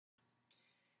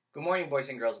Good morning, boys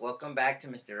and girls. Welcome back to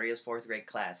Mr. Rio's 4th grade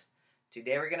class.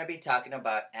 Today we're going to be talking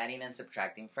about adding and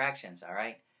subtracting fractions,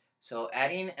 alright? So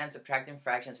adding and subtracting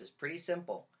fractions is pretty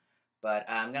simple, but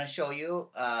I'm going to show you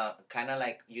kind of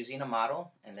like using a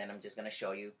model, and then I'm just going to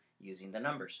show you using the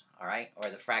numbers, alright, or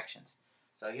the fractions.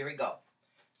 So here we go.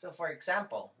 So for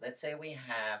example, let's say we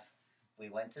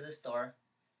went to the store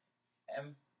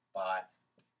and bought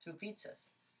 2 pizzas,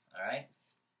 alright?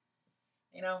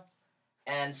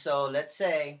 And so let's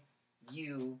say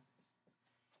you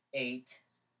ate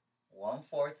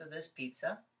 1/4 of this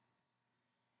pizza,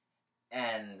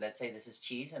 and let's say this is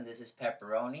cheese and this is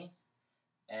pepperoni,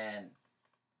 and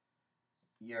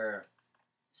your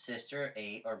sister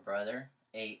or brother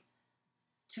ate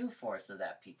 2/4 of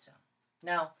that pizza.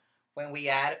 Now, when we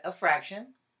add a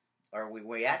fraction, or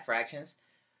we add fractions,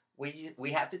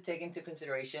 we have to take into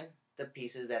consideration the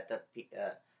pieces that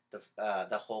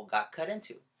the whole got cut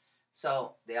into.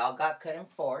 So they all got cut in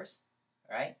 4s,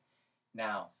 right?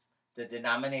 Now, the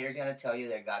denominator is going to tell you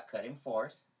they got cut in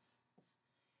 4s.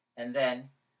 And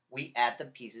then we add the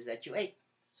pieces that you ate.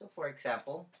 So, for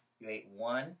example, you ate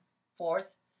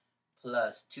 1/4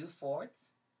 plus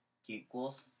 2/4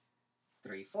 equals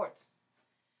 3/4.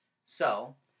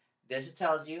 So, this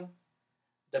tells you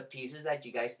the pieces that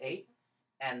you guys ate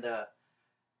and the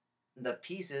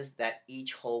pieces that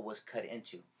each whole was cut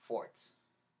into, fourths.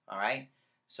 All right?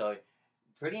 So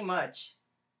pretty much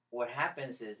what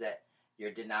happens is that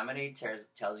your denominator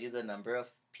tells you the number of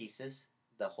pieces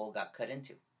the whole got cut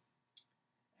into.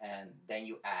 And then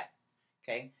you add.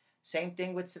 Okay? Same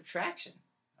thing with subtraction.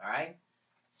 All right?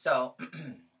 So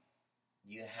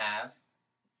you have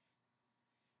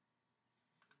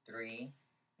 3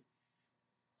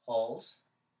 wholes,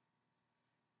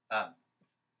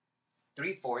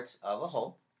 3/4 of a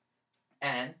whole,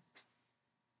 and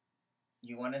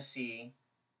you want to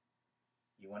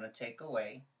take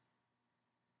away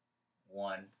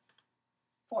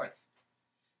 1/4.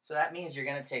 So that means you're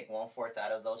going to take 1/4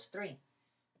 out of those 3.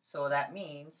 So that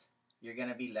means you're going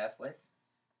to be left with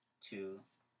 2/4.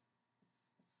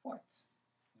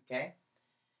 Okay?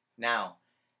 Now,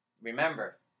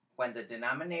 remember, when the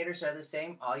denominators are the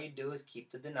same, all you do is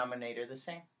keep the denominator the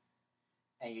same.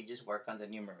 And you just work on the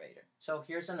numerator. So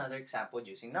here's another example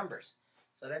using numbers.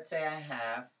 So let's say I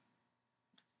have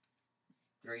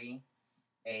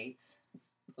 3/8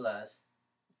 plus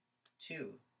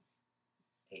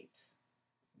 2/8.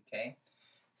 Okay?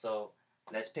 So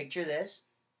let's picture this.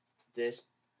 This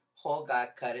whole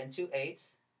got cut into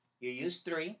 8s. You use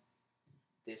 3.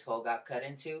 This whole got cut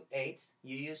into 8s.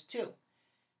 You use 2.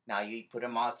 Now you put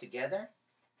them all together.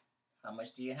 How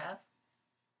much do you have?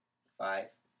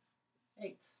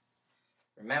 5/8.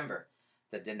 Remember,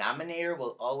 the denominator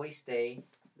will always stay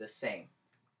the same.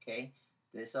 Okay?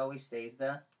 This always stays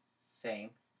the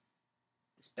same.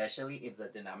 Especially if the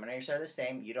denominators are the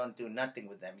same, you don't do nothing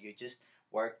with them. You just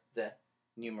work the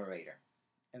numerator.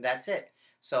 And that's it.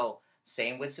 So,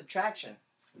 same with subtraction.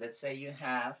 Let's say you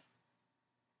have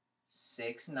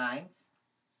 6/9.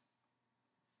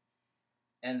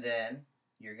 And then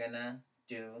you're going to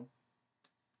do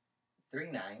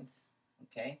 3/9.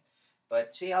 Okay?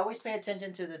 But see, always pay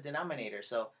attention to the denominator.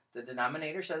 So the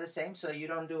denominators are the same, so you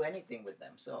don't do anything with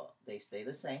them. So they stay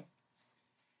the same.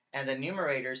 And the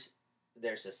numerators,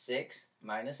 there's a 6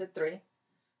 minus a 3.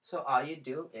 So all you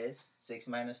do is 6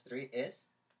 minus 3 is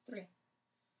 3.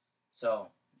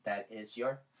 So that is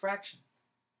your fraction.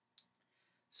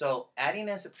 So adding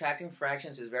and subtracting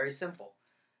fractions is very simple.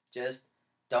 Just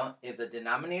if the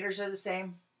denominators are the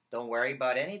same, don't worry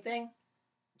about anything.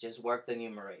 Just work the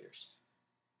numerators.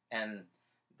 And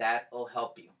that will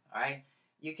help you, all right?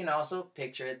 You can also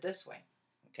picture it this way,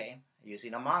 okay,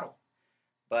 using a model.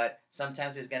 But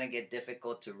sometimes it's going to get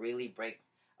difficult to really break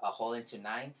a whole into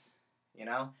 9s,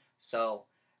 So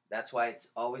that's why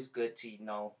it's always good to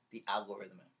know the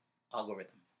algorithm, all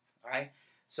right?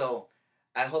 So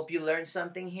I hope you learned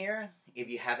something here. If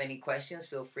you have any questions,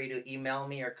 feel free to email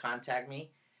me or contact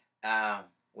me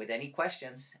with any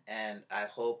questions, and I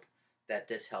hope that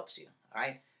this helps you, all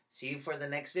right? See you for the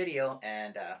next video,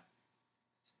 and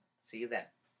see you then.